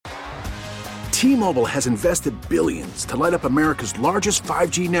T-Mobile has invested billions to light up America's largest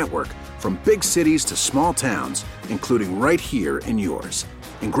 5G network, from big cities to small towns, including right here in yours.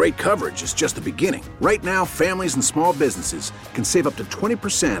 And great coverage is just the beginning. Right now, families and small businesses can save up to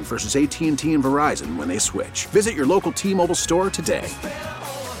 20% versus AT&T and Verizon when they switch. Visit your local T-Mobile store today.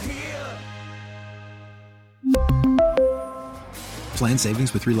 Plan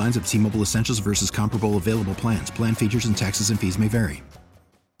savings with 3 lines of T-Mobile Essentials versus comparable available plans. Plan features and taxes and fees may vary.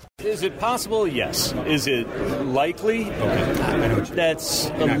 Is it possible? Yes. Is it likely? That's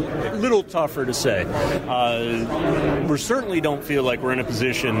a little tougher to say. We certainly don't feel like we're in a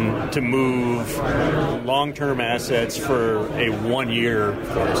position to move long-term assets for a 1-year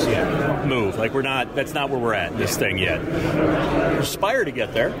move. Like, we're not. That's not where we're at in this thing yet. We aspire to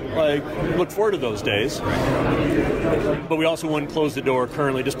get there. Like, look forward to those days. But we also wouldn't close the door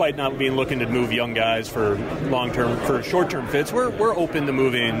currently, despite not being looking to move young guys for long-term, for short-term fits. We're open to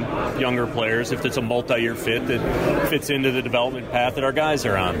moving younger players if it's a multi-year fit that fits into the development path that our guys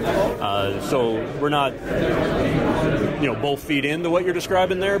are on. So we're not, both feet into what you're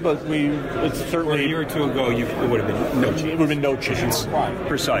describing there, but it's certainly a year or two ago, it would have been no chance. It would have been no chance.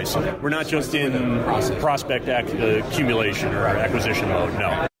 Precisely. We're not just in prospect accumulation or acquisition mode.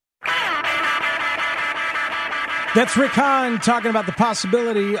 No. That's Rick Hahn talking about the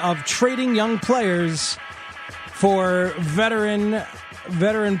possibility of trading young players for veteran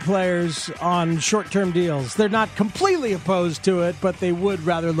players on short-term deals. They're not completely opposed to it, but they would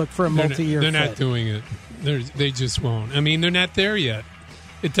rather look for a multi-year fit. They're not doing it. They just won't. I mean, they're not there yet.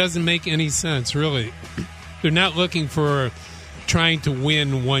 It doesn't make any sense, really. They're not looking for trying to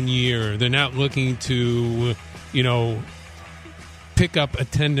win 1 year. They're not looking to, pick up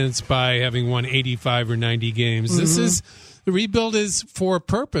attendance by having won 85 or 90 games. Mm-hmm. The rebuild is for a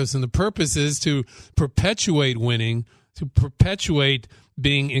purpose, and the purpose is to perpetuate winning, to perpetuate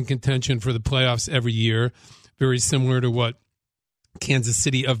being in contention for the playoffs every year, very similar to what Kansas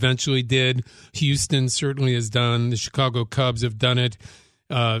City eventually did. Houston certainly has done. The Chicago Cubs have done it.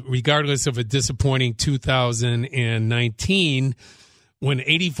 Regardless of a disappointing 2019, when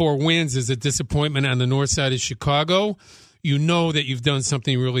 84 wins is a disappointment on the north side of Chicago, you know that you've done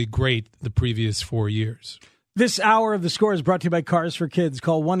something really great the previous 4 years. This hour of The Score is brought to you by Cars for Kids.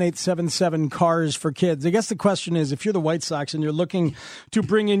 Call 1-877-CARS for Kids. I guess the question is, if you're the White Sox and you're looking to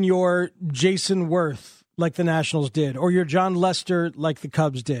bring in your Jason Worth like the Nationals did, or your John Lester like the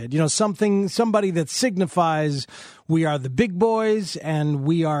Cubs did, somebody that signifies we are the big boys and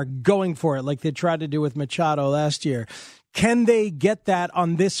we are going for it like they tried to do with Machado last year. Can they get that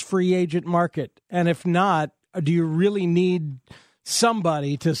on this free agent market? And if not, do you really need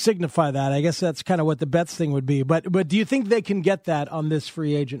somebody to signify that? I guess that's kind of what the Betts thing would be. But do you think they can get that on this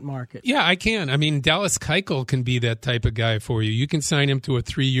free agent market? Yeah, I can. I mean, Dallas Keuchel can be that type of guy for you. You can sign him to a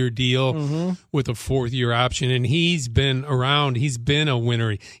 3-year deal with a 4th-year option, and he's been around. He's been a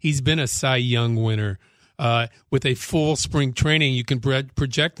winner. He's been a Cy Young winner. With a full spring training, you can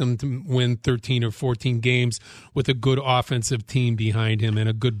project them to win 13 or 14 games with a good offensive team behind him and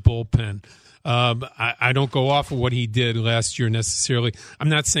a good bullpen. I don't go off of what he did last year necessarily. I'm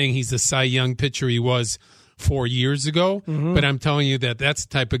not saying he's the Cy Young pitcher he was 4 years ago, but I'm telling you that that's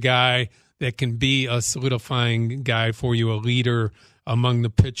the type of guy that can be a solidifying guy for you, a leader among the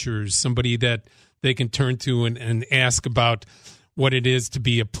pitchers, somebody that they can turn to and ask about what it is to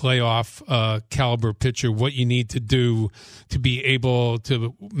be a playoff caliber pitcher, what you need to do to be able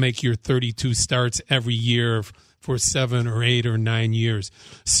to make your 32 starts every year for 7 or 8 or 9 years,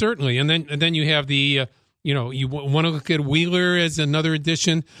 certainly. And then you have the you want to look at Wheeler as another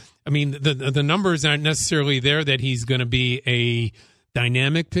addition. I mean, the numbers aren't necessarily there that he's going to be a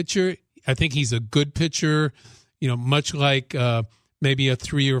dynamic pitcher. I think he's a good pitcher. Much like maybe a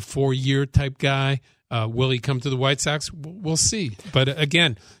 3 or 4 year type guy. Will he come to the White Sox? We'll see. But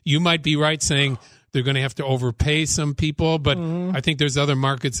again, you might be right saying they're going to have to overpay some people, but I think there's other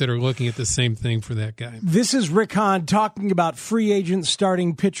markets that are looking at the same thing for that guy. This is Rick Hahn talking about free agent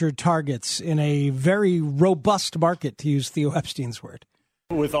starting pitcher targets in a very robust market, to use Theo Epstein's word.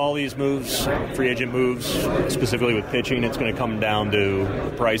 With all these moves, free agent moves, specifically with pitching, it's going to come down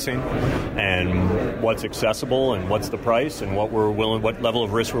to pricing and what's accessible and what's the price and what level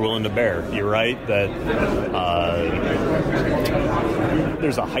of risk we're willing to bear. You're right that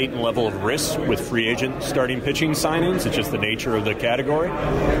there's a heightened level of risk with free agent starting pitching signings. It's just the nature of the category.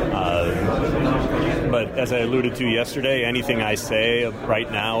 But as I alluded to yesterday, anything I say right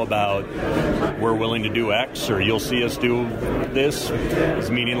now about we're willing to do X or you'll see us do this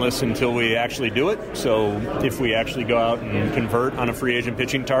is meaningless until we actually do it. So if we actually go out and convert on a free agent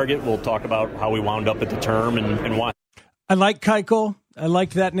pitching target, we'll talk about how we wound up at the term and why. I like Keuchel. I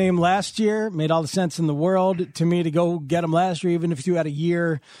liked that name last year. Made all the sense in the world to me to go get him last year, even if you had a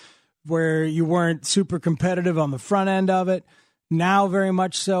year where you weren't super competitive on the front end of it. Now, very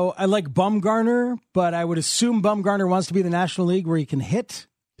much so. I like Bumgarner, but I would assume Bumgarner wants to be in the National League where he can hit.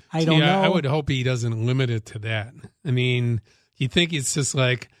 I don't know. I would hope he doesn't limit it to that. I mean, you think it's just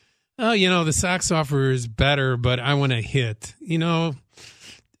like, oh, the Sox offer is better, but I want to hit. It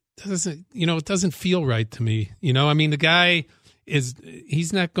doesn't feel right to me. I mean, the guy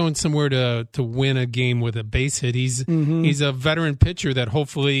he's not going somewhere to win a game with a base hit. He's a veteran pitcher that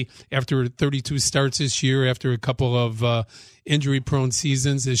hopefully after 32 starts this year, after a couple of injury-prone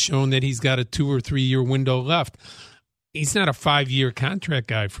seasons, has shown that he's got a 2 or 3 year window left. He's not a 5-year contract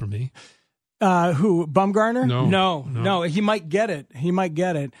guy for me. Who, Bumgarner? No. He might get it.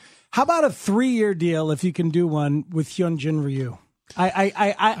 How about a 3-year deal if you can do one with Hyunjin Ryu?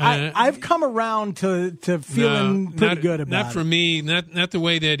 I've come around to feeling pretty good about it. Not for me. Not the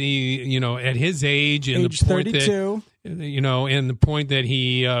way that he, at his age and age the point 32. And the point that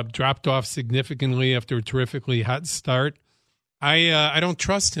he dropped off significantly after a terrifically hot start. I don't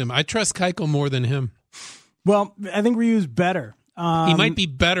trust him. I trust Keuchel more than him. Well, I think Ryu's better. He might be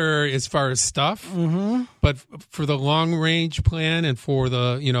better as far as stuff, but for the long range plan and for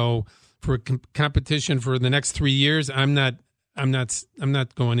the for competition for the next 3 years, I'm not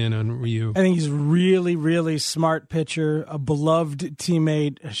going in on Ryu. I think he's a really, really smart pitcher, a beloved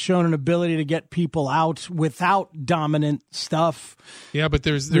teammate, has shown an ability to get people out without dominant stuff. Yeah, but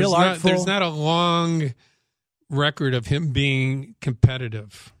there's not a long record of him being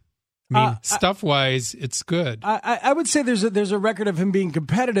competitive. I mean, stuff-wise, it's good. I would say there's a record of him being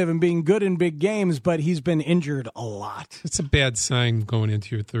competitive and being good in big games, but he's been injured a lot. It's a bad sign going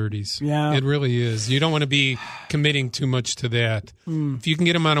into your 30s. Yeah. It really is. You don't want to be committing too much to that. If you can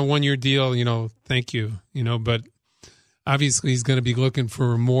get him on a 1-year deal, thank you. But obviously he's going to be looking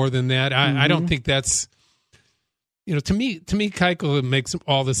for more than that. I don't think that's, to me, Keuchel, it makes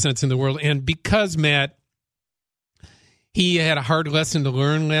all the sense in the world. And because, Matt, he had a hard lesson to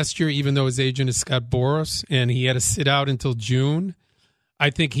learn last year, even though his agent is Scott Boras, and he had to sit out until June. I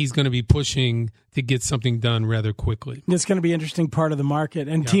think he's going to be pushing to get something done rather quickly. It's going to be an interesting part of the market,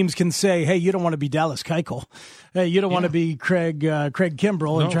 and teams can say, hey, you don't want to be Dallas Keuchel. Hey, you don't want to be Craig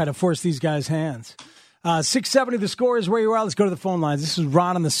Kimbrell and try to force these guys' hands. 670 The Score is where you are. Let's go to the phone lines. This is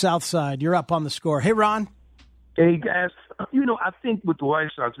Ron on the South Side. You're up on the Score. Hey, Ron. Hey, guys. I think with the White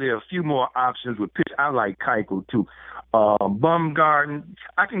Sox, there are a few more options with pitch. I like Keuchel, too. Bumgarner,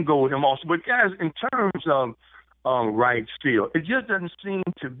 I can go with him also. But, guys, in terms of right field, it just doesn't seem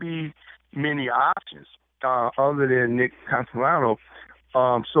to be many options other than Nick Castellanos.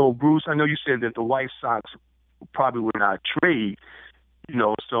 So, Bruce, I know you said that the White Sox probably would not trade,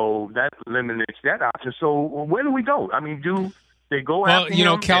 so that eliminates that option. So, where do we go? I mean, do they go after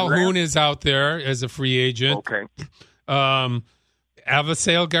him? Calhoun is out there as a free agent. Okay.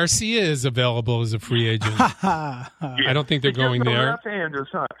 Avisail Garcia is available as a free agent. I don't think they're going there.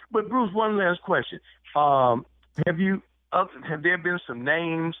 But Bruce, one last question: have there been some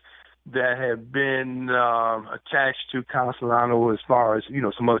names that have been attached to Castellanos as far as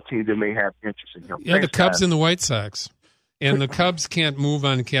some other teams that may have interest in him? Yeah, the Cubs and the White Sox, and the Cubs can't move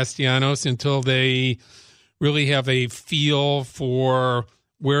on Castellanos until they really have a feel for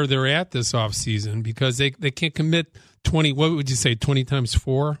where they're at this offseason because they can't commit 20, what would you say, 20 times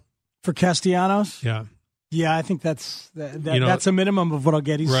 4? For Castellanos? Yeah. Yeah, I think that's a minimum of what I'll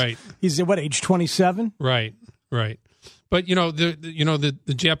get. He's at what, age 27? Right. But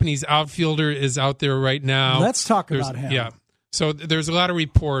the Japanese outfielder is out there right now. Let's talk about him. Yeah. So there's a lot of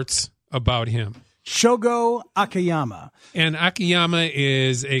reports about him. Shogo Akiyama. And Akiyama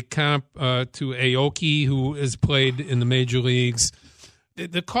is a comp to Aoki, who has played in the major leagues.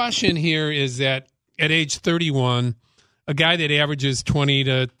 The caution here is that at age 31, a guy that averages 20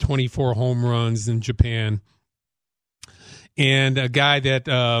 to 24 home runs in Japan, and a guy that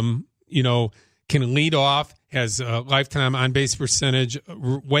can lead off, has a lifetime on base percentage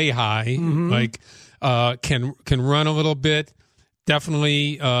way high, can run a little bit,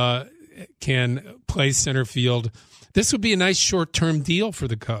 definitely can play center field. This would be a nice short-term deal for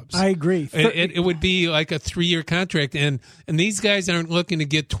the Cubs. I agree. It would be like a 3-year contract, and these guys aren't looking to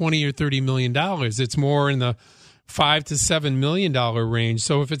get $20 or $30 million. It's more in the $5 to $7 million range.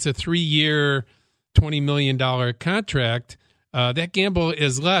 So if it's a 3-year, $20 million contract, that gamble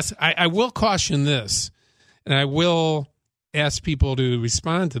is less. I will caution this, and I will ask people to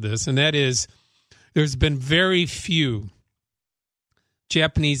respond to this, and that is there's been very few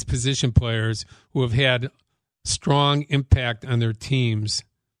Japanese position players who have had strong impact on their teams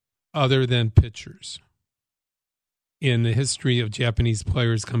other than pitchers. in the history of Japanese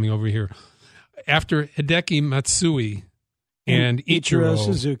players coming over here. After Hideki Matsui and Ichiro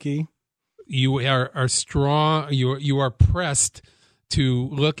Suzuki, you are strong. You are pressed to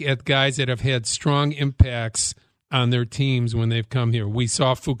look at guys that have had strong impacts on their teams when they've come here. We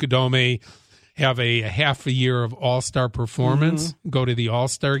saw Fukudome have a half a year of all-star performance, go to the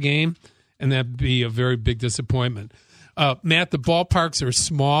all-star game, and that'd be a very big disappointment. Matt, the ballparks are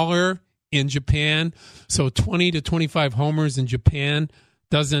smaller in Japan, so 20 to 25 homers in Japan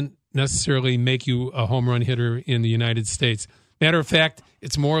doesn't necessarily make you a home run hitter in the United States. Matter of fact,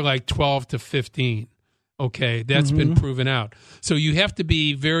 it's more like 12 to 15. Okay, that's been proven out. So you have to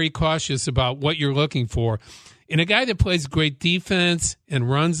be very cautious about what you're looking for. And a guy that plays great defense and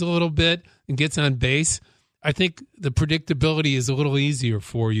runs a little bit and gets on base, I think the predictability is a little easier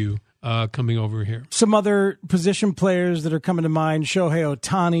for you coming over here. Some other position players that are coming to mind, Shohei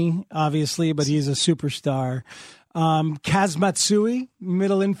Ohtani, obviously, but he's a superstar. Kaz Matsui,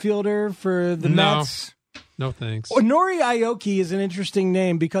 middle infielder for the Mets. No, thanks. Nori Aoki is an interesting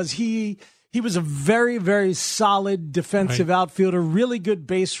name because he was a very, very solid defensive outfielder, really good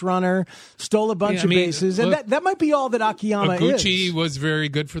base runner, stole a bunch of bases, and that might be all that Akiyama is. Oguchi was very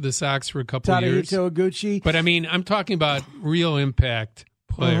good for the Sox for a couple of years. Tadahito Oguchi. But, I'm talking about real impact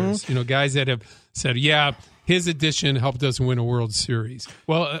players, guys that have said, his addition helped us win a World Series.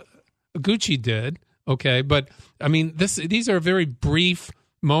 Well, Oguchi did, okay, but, these are very brief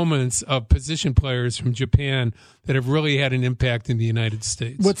moments of position players from Japan that have really had an impact in the United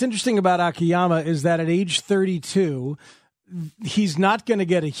States. What's interesting about Akiyama is that at age 32, he's not going to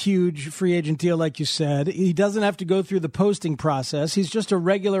get a huge free agent deal, like you said. He doesn't have to go through the posting process. He's just a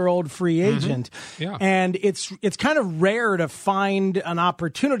regular old free agent. Yeah. And it's kind of rare to find an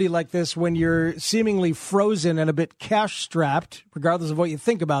opportunity like this when you're seemingly frozen and a bit cash-strapped, regardless of what you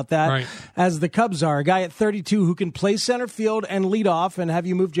think about that, as the Cubs are. A guy at 32 who can play center field and lead off and have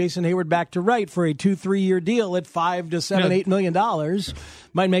you move Jason Hayward back to right for a 2-3 year deal at $5 to $7-8 million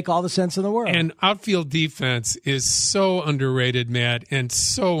might make all the sense in the world. And outfield defense is so underrated, Matt, and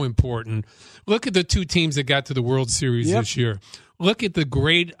so important. Look at the two teams that got to the World Series this year. Look at the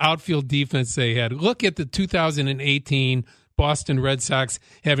great outfield defense they had. Look at the 2018 Boston Red Sox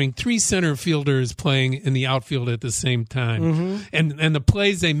having three center fielders playing in the outfield at the same time. And the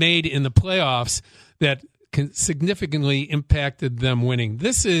plays they made in the playoffs that significantly impacted them winning.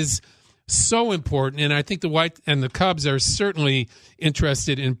 This is so important, and I think the White and the Cubs are certainly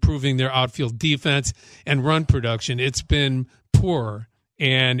interested in improving their outfield defense and run production. It's been poor,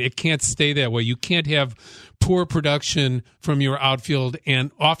 and it can't stay that way. You can't have poor production from your outfield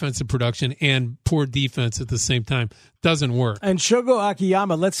and offensive production and poor defense at the same time. Doesn't work. And Shogo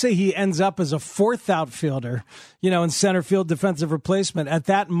Akiyama, let's say he ends up as a fourth outfielder, in center field defensive replacement. At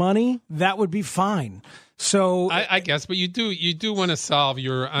that money, that would be fine. So I guess, but you do want to solve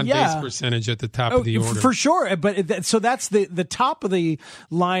your on base percentage at the top of the order for sure. But so that's the top of the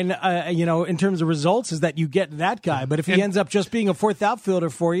line, in terms of results, is that you get that guy. But if he ends up just being a fourth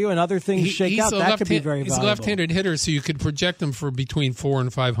outfielder for you and other things shake out, that could be very valuable. He's a left-handed hitter, so you could project him for between 400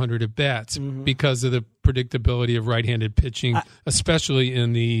 and 500 at bats because of the predictability of right-handed pitching, especially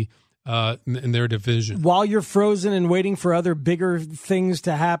in the. In their division. While you're frozen and waiting for other bigger things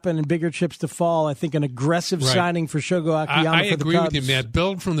to happen and bigger chips to fall, I think an aggressive signing for Shogo Akiyama I for the agree Cubs. with you, Matt.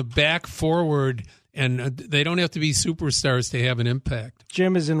 Build from the back forward, and they don't have to be superstars to have an impact.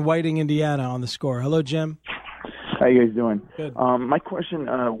 Jim is in Whiting, Indiana on the Score. Hello, Jim. How you guys doing? Good. My question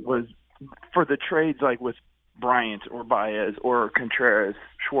was for the trades like with Bryant or Baez or Contreras,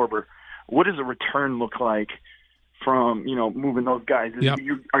 Schwarber, what does the return look like from moving those guys?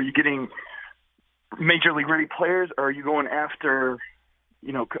 Are you getting major league ready players, or are you going after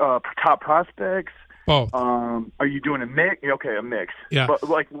top prospects? Both. Are you doing a mix? Okay, a mix. Yeah. But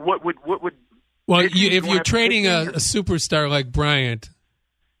like, what would? Well, if you're trading a superstar like Bryant,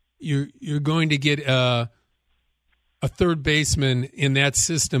 you're going to get a third baseman in that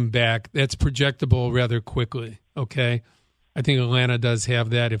system back that's projectable rather quickly. Okay, I think Atlanta does have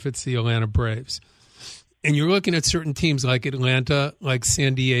that if it's the Atlanta Braves. And you're looking at certain teams like Atlanta, like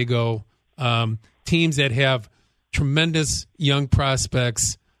San Diego, teams that have tremendous young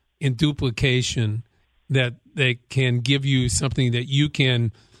prospects in duplication that they can give you something that you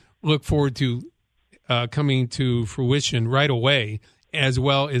can look forward to coming to fruition right away, as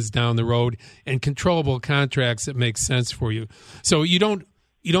well as down the road, and controllable contracts that make sense for you. So you don't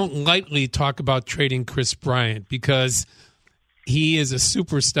lightly talk about trading Chris Bryant because he is a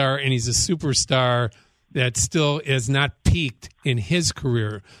superstar, and he's a superstar that still is not peaked in his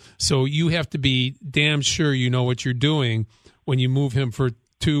career. So you have to be damn sure you know what you're doing when you move him for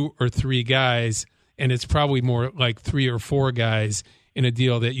 2 or 3 guys and it's probably more like 3 or 4 guys in a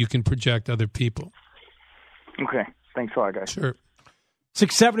deal that you can project other people. Okay. Thanks a lot, guys. Sure.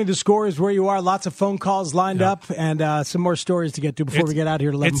 670 The Score is where you are. Lots of phone calls lined up and some more stories to get to before we get out here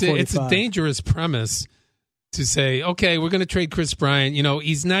at 11:45. It's a dangerous premise to say, okay, we're going to trade Chris Bryant. You know,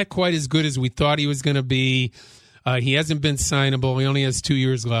 he's not quite as good as we thought he was going to be. He hasn't been signable. He only has 2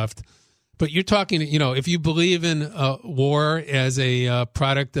 years left. But you're talking, you know, if you believe in WAR as a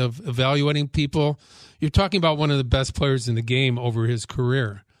product of evaluating people, you're talking about one of the best players in the game over his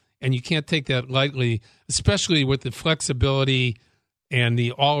career. And you can't take that lightly, especially with the flexibility and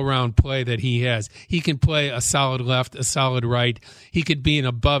the all-around play that he has. He can play a solid left, a solid right. He could be an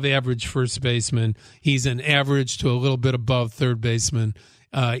above-average first baseman. He's an average to a little bit above third baseman.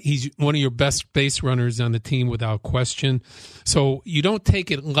 He's one of your best base runners on the team without question. So you don't take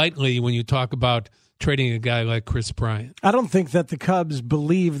it lightly when you talk about trading a guy like Chris Bryant. I don't think that the Cubs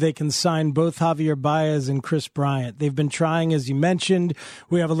believe they can sign both Javier Baez and Chris Bryant. They've been trying, as you mentioned.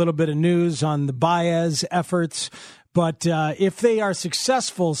 We have a little bit of news on the Baez efforts. But if they are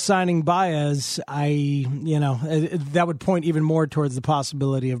successful signing Baez, that would point even more towards the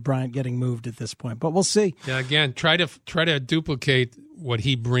possibility of Bryant getting moved at this point. But we'll see. Yeah, again, try to duplicate what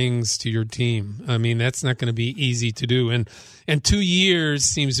he brings to your team. I mean, that's not going to be easy to do. And 2 years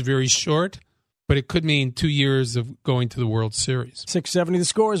seems very short, but it could mean 2 years of going to the World Series. 670 The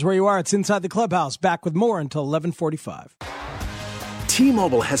Score is where you are. It's Inside the Clubhouse. Back with more until 11:45.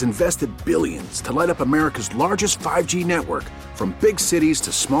 T-Mobile has invested billions to light up America's largest 5G network, from big cities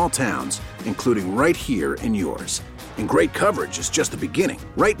to small towns, including right here in yours. And great coverage is just the beginning.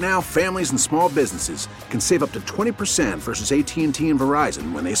 Right now, families and small businesses can save up to 20% versus AT&T and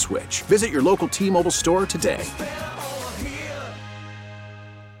Verizon when they switch. Visit your local T-Mobile store today.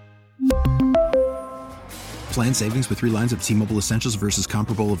 Plan savings with 3 lines of T-Mobile Essentials versus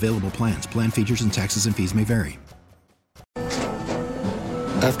comparable available plans. Plan features and taxes and fees may vary.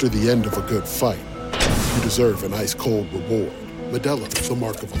 After the end of a good fight, you deserve an ice-cold reward. Modelo, the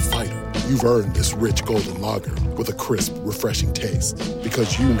mark of a fighter. You've earned this rich golden lager with a crisp, refreshing taste.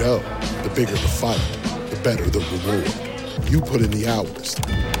 Because you know, the bigger the fight, the better the reward. You put in the hours,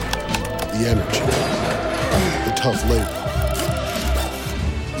 the energy, the tough labor.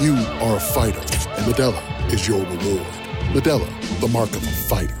 You are a fighter, and Modelo is your reward. Modelo, the mark of a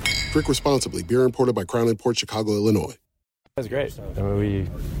fighter. Drink responsibly. Beer imported by Crown Imports, Chicago, Illinois. It was great. I mean, we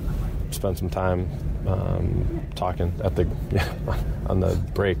spent some time talking at on the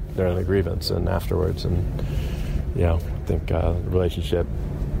break during the grievance and afterwards, and I think the relationship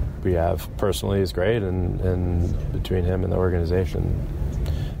we have personally is great, and between him and the organization,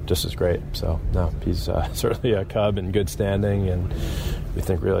 just as great. So no, he's certainly a Cub in good standing, and we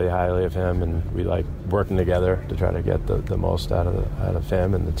think really highly of him, and we like working together to try to get the most out of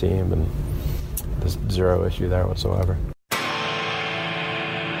him and the team, and there's zero issue there whatsoever.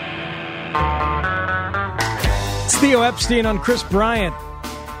 Theo Epstein on Chris Bryant.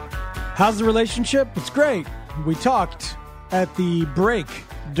 How's the relationship? It's great. We talked at the break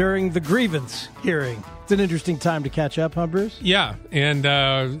during the grievance hearing. It's an interesting time to catch up, huh, Bruce? Yeah, and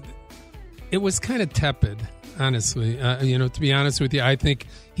it was kind of tepid, honestly. To be honest with you, I think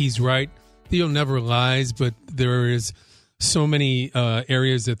he's right. Theo never lies, but there is so many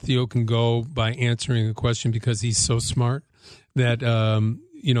areas that Theo can go by answering a question because he's so smart that,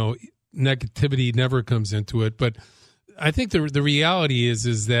 negativity never comes into it. But I think the reality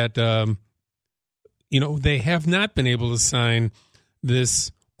is that they have not been able to sign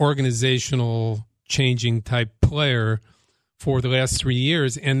this organizational changing type player for the last 3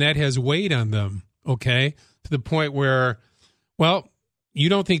 years, and that has weighed on them, okay, to the point where, well, you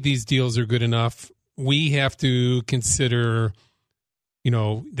don't think these deals are good enough. We have to consider,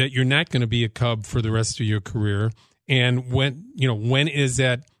 that you're not going to be a Cub for the rest of your career. And when is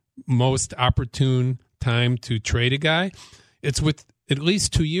that most opportune time to trade a guy? It's with at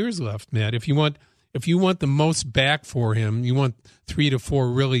least 2 years left, Matt. If you want the most back for him, you want 3 to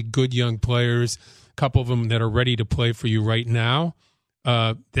 4 really good young players, a couple of them that are ready to play for you right now.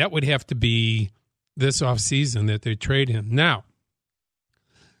 That would have to be this offseason that they trade him. Now,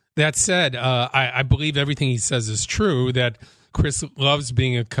 that said, I believe everything he says is true, that Chris loves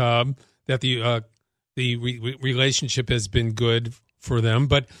being a Cub, that the relationship has been good for them.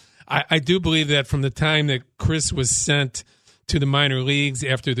 But I do believe that from the time that Chris was sent to the minor leagues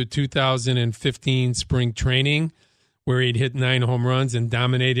after the 2015 spring training, where he'd hit 9 home runs and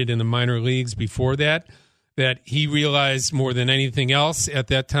dominated in the minor leagues before that he realized more than anything else at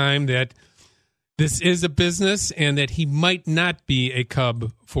that time that this is a business and that he might not be a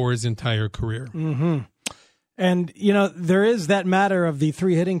Cub for his entire career. Mm-hmm. And, there is that matter of the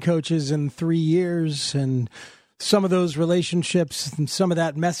 3 hitting coaches in 3 years and some of those relationships and some of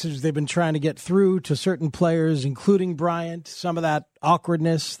that message they've been trying to get through to certain players, including Bryant, some of that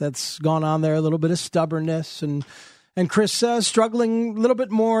awkwardness that's gone on there, a little bit of stubbornness, and Chris struggling a little bit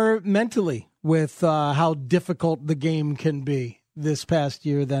more mentally with how difficult the game can be this past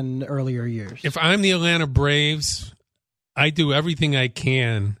year than earlier years. If I'm the Atlanta Braves, I do everything I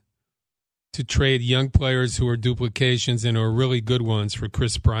can to trade young players who are duplications and are really good ones for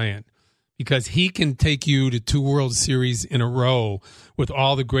Chris Bryant, because he can take you to 2 World Series in a row with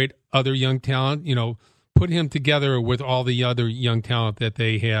all the great other young talent. Put him together with all the other young talent that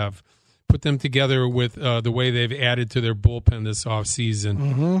they have. Put them together with the way they've added to their bullpen this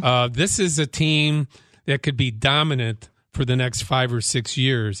offseason. This is a team that could be dominant for the next 5 or 6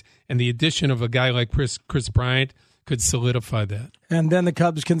 years, and the addition of a guy like Chris Bryant could solidify that. And then the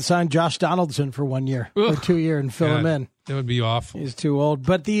Cubs can sign Josh Donaldson for 1 year or 2 year and fill him in. That would be awful. He's too old.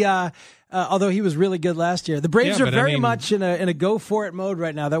 But although he was really good last year, the Braves are very much in a go for it mode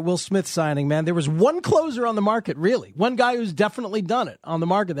right now. That Will Smith signing, man. There was one closer on the market, really. One guy who's definitely done it on the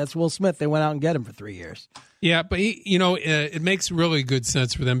market. That's Will Smith. They went out and get him for 3 years. Yeah, but it makes really good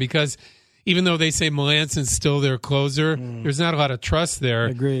sense for them, because even though they say Melanson's still their closer, there's not a lot of trust there.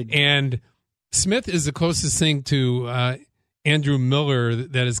 Agreed. And Smith is the closest thing to Andrew Miller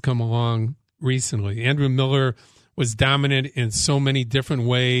that has come along recently. Andrew Miller was dominant in so many different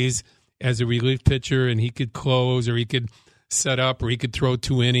ways as a relief pitcher, and he could close, or he could set up, or he could throw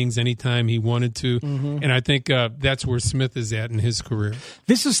 2 innings anytime he wanted to. And I think that's where Smith is at in his career.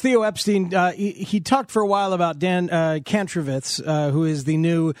 This is Theo Epstein. He talked for a while about Dan Kantrovitz, who is the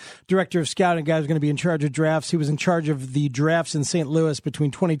new director of scouting, guy who's going to be in charge of drafts. He was in charge of the drafts in St. Louis between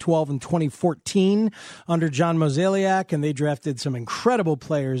 2012 and 2014 under John Mozeliak, and they drafted some incredible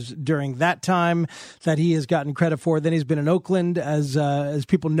players during that time that he has gotten credit for. Then he's been in Oakland, as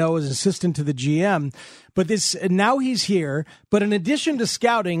people know, as assistant to the GM. But now he's here. But in addition to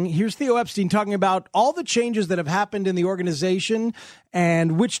scouting, here's Theo Epstein talking about all the changes that have happened in the organization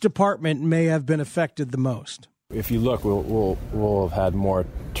and which department may have been affected the most. If you look, we'll have had more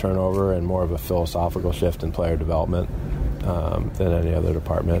turnover and more of a philosophical shift in player development than any other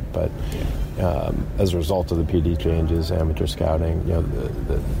department. But as a result of the PD changes, amateur scouting,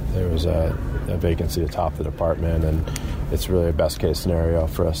 there was a vacancy atop the department, and it's really a best case scenario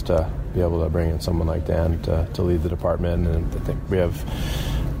for us to be able to bring in someone like Dan to lead the department. And I think we have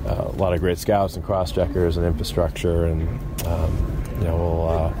a lot of great scouts and cross-checkers and infrastructure, and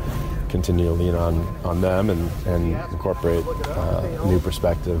we'll continue to lean on them and incorporate new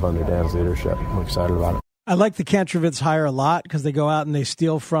perspective under Dan's leadership. I'm excited about it. I like the Kantrovitz hire a lot because they go out and they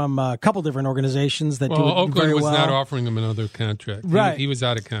steal from a couple different organizations that do it Oakland very well. was not offering him another contract. Right. He was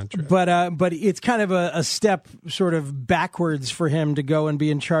out of contract. But it's kind of a step sort of backwards for him to go and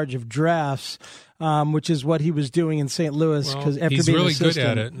be in charge of drafts, which is what he was doing in St. Louis. Because after he's being really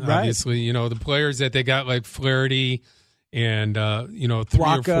assistant, good at it, right? Obviously. The players that they got like Flaherty and 3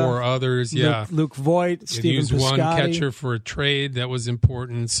 Waka, or 4 others. Luke Voigt, Stephen used Piscotty. one catcher for a trade that was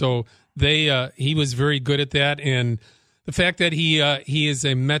important. So he was very good at that, and the fact that he is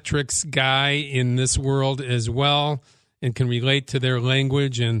a metrics guy in this world as well, and can relate to their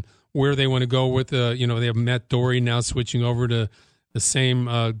language and where they want to go with they have Matt Dory now switching over to the same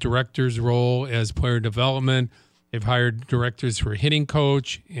director's role as player development. They've hired directors for hitting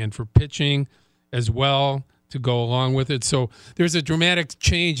coach and for pitching as well to go along with it. So there's a dramatic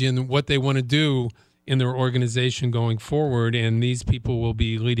change in what they want to do in their organization going forward, and these people will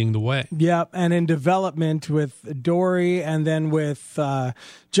be leading the way. Yeah, and in development with Dory, and then with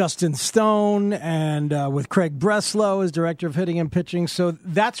Justin Stone, and with Craig Breslow as director of hitting and pitching. So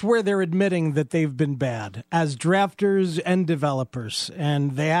that's where they're admitting that they've been bad as drafters and developers,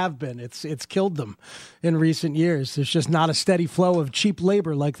 and they have been. It's killed them in recent years. There's just not a steady flow of cheap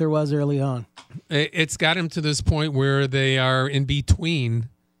labor like there was early on. It's got them to this point where they are in between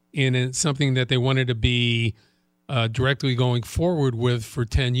in something that they wanted to be directly going forward with for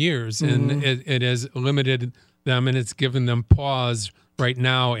 10 years. And it has limited them, and it's given them pause right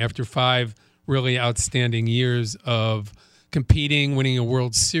now after 5 really outstanding years of competing, winning a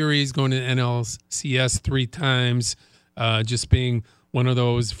World Series, going to NLCS 3 times, just being one of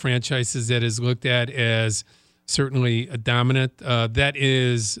those franchises that is looked at as certainly a dominant. That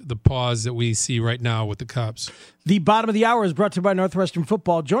is the pause that we see right now with the Cubs. The bottom of the hour is brought to you by Northwestern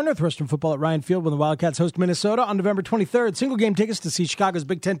Football. Join Northwestern Football at Ryan Field when the Wildcats host Minnesota on November 23rd. Single game tickets to see Chicago's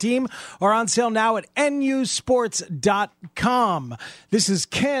Big Ten team are on sale now at nusports.com. This is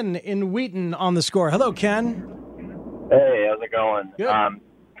Ken in Wheaton on The Score. Hello, Ken. Hey, how's it going?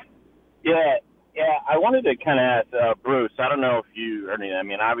 Good. Yeah, I wanted to kind of ask Bruce. I don't know if you heard me. I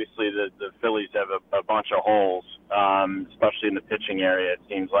mean, obviously the Phillies have a bunch of holes, especially in the pitching area, it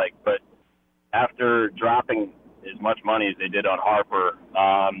seems like. But after dropping as much money as they did on Harper,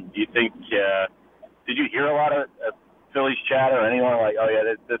 do you think did you hear a lot of Phillies chatter or anyone like, oh,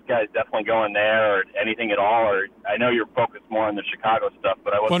 yeah, this guy's definitely going there or anything at all? Or I know you're focused more on the Chicago stuff,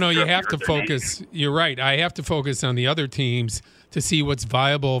 but I wasn't Well, no, sure you have to focus. You're right. I have to focus on the other teams to see what's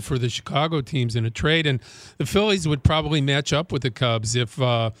viable for the Chicago teams in a trade. And the Phillies would probably match up with the Cubs if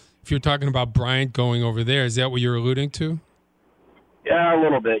you're talking about Bryant going over there. Is that what you're alluding to? Yeah, a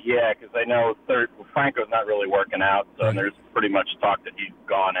little bit, yeah, because I know Franco's not really working out, so there's pretty much talk that he's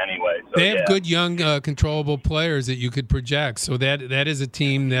gone anyway. So, they have good young, controllable players that you could project. So that is a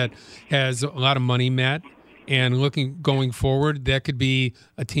team that has a lot of money, Matt. And going forward, that could be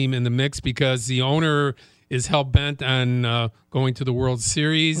a team in the mix because the owner is hell-bent on going to the World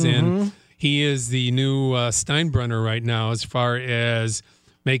Series, and he is the new Steinbrenner right now as far as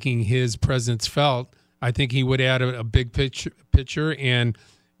making his presence felt. I think he would add a big pitcher, and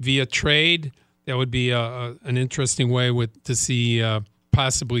via trade, that would be an interesting way to see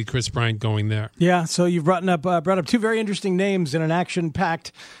possibly Chris Bryant going there. Yeah, so you've brought up two very interesting names in an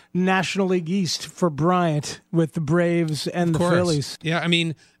action-packed National League East for Bryant with the Braves and the Phillies. Yeah, I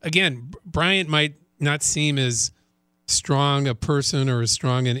mean, again, Bryant might not seem as strong a person or as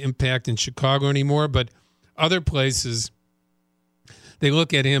strong an impact in Chicago anymore, but other places, they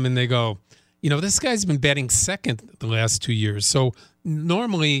look at him and they go, this guy's been batting second the last 2 years. So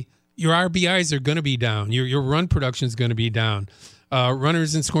normally your RBIs are going to be down. Your run production is going to be down.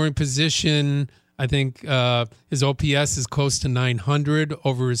 Runners in scoring position, I think his OPS is close to 900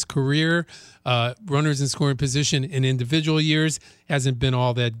 over his career. Runners in scoring position in individual years hasn't been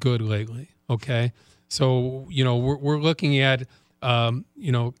all that good lately. Okay, so we're looking at a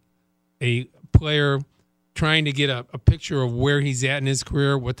player trying to get a picture of where he's at in his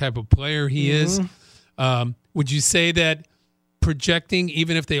career, what type of player he is. Would you say that projecting,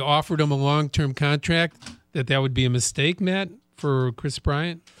 even if they offered him a long-term contract, that would be a mistake, Matt, for Chris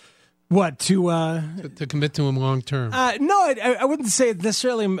Bryant? What, to commit to him long-term? No, I wouldn't say it's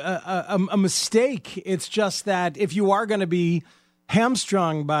necessarily a mistake. It's just that if you are going to be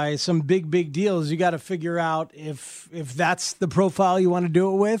hamstrung by some big deals, you got to figure out if that's the profile you want to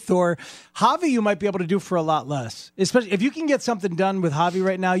do it with, or Javi you might be able to do for a lot less. Especially if you can get something done with Javi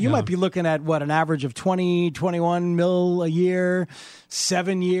right now, you might be looking at an average of 21 mil a year,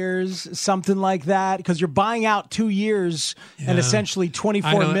 7 years, something like that, because you're buying out 2 years and essentially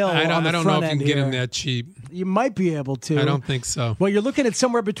 24 mil on the front end. I don't know if you can get him that cheap. You might be able to. I don't think so. Well, you're looking at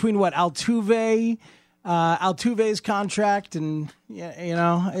somewhere between Altuve's contract, and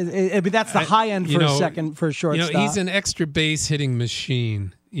that's the high end for a shortstop. He's an extra base hitting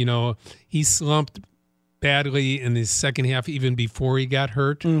machine. He slumped badly in the second half, even before he got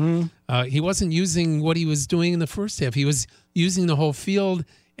hurt. He wasn't using what he was doing in the first half. He was using the whole field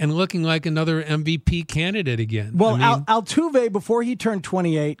and looking like another MVP candidate again. Well, Altuve, before he turned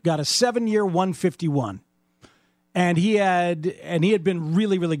 28, got a 7-year $151. And he had been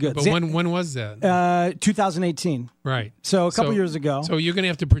really, really good. But when was that? 2018. Right. So a couple years ago. So you're going to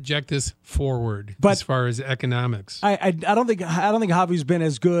have to project this forward as far as economics. I don't think Javi's been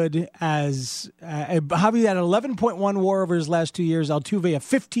as good as Javi had an 11.1 WAR over his last 2 years. Altuve a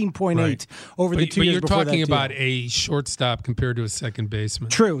 15.8 over the 2 years before that. But you're talking about a shortstop compared to a second baseman.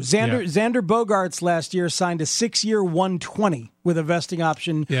 True. Xander Bogaerts last year signed a 6-year $120 with a vesting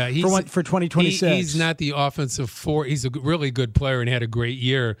option for 2026. He's not the offensive four. He's a really good player and had a great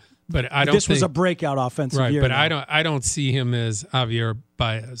year. But this was a breakout offensive year. But I don't see him as Javier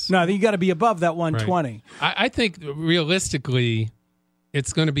Baez. No, I think you got to be above that 120. Right. I think realistically,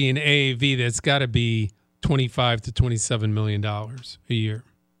 it's going to be an AAV that's got to be $25 to $27 million a year.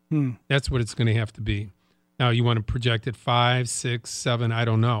 That's what it's going to have to be. Now you want to project it 5, 6, 7. I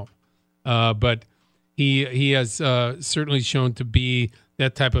don't know, but he has certainly shown to be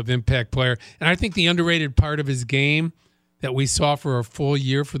that type of impact player. And I think the underrated part of his game that we saw for a full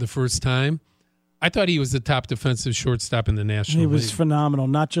year for the first time, I thought he was the top defensive shortstop in the National League. He was phenomenal,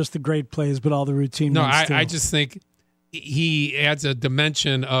 not just the great plays, but all the routine ones too. I just think he adds a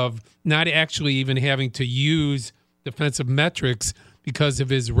dimension of not actually even having to use defensive metrics because of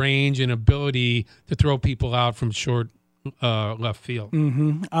his range and ability to throw people out from short left field.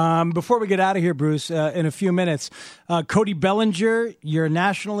 Before we get out of here, Bruce, in a few minutes, Cody Bellinger, your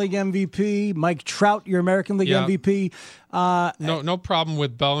National League MVP, Mike Trout, your American League MVP. No problem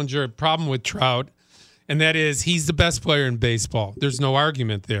with Bellinger, problem with Trout, and that is he's the best player in baseball. There's no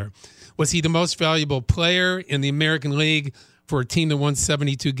argument there. Was he the most valuable player in the American League for a team that won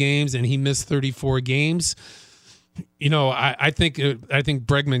 72 games and he missed 34 games. I think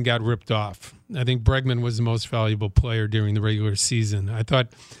Bregman got ripped off. I think Bregman was the most valuable player during the regular season. I thought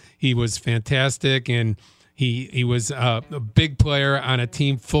he was fantastic, and he was a big player on a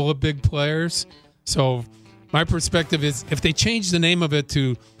team full of big players. So my perspective is, if they change the name of it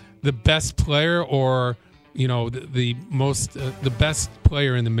to the best player, or the best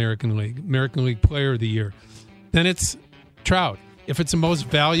player in the American League Player of the Year, then it's Trout. If it's the most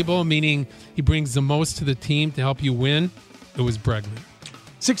valuable, meaning he brings the most to the team to help you win, it was Bregman.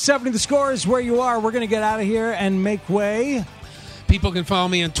 670 The Score is where you are. We're going to get out of here and make way. People can follow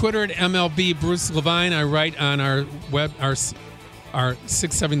me on Twitter at MLB Bruce Levine. I write on our web, our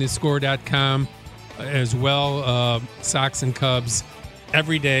 670thescore.com as well, Sox and Cubs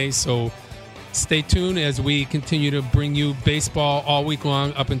every day. So stay tuned as we continue to bring you baseball all week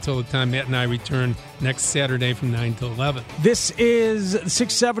long up until the time Matt and I return next Saturday from 9 to 11. This is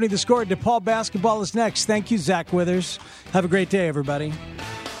 670 The Score. DePaul basketball is next. Thank you, Zach Withers. Have a great day, everybody.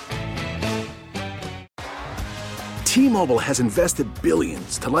 T-Mobile has invested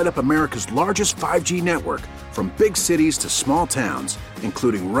billions to light up America's largest 5G network, from big cities to small towns,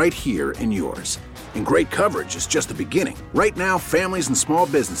 including right here in yours. And great coverage is just the beginning. Right now, families and small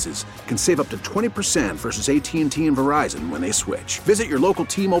businesses can save up to 20% versus AT&T and Verizon when they switch. Visit your local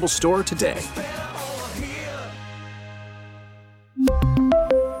T-Mobile store today.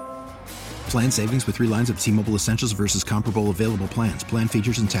 Plan savings with 3 lines of T-Mobile Essentials versus comparable available plans. Plan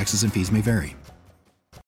features and taxes and fees may vary.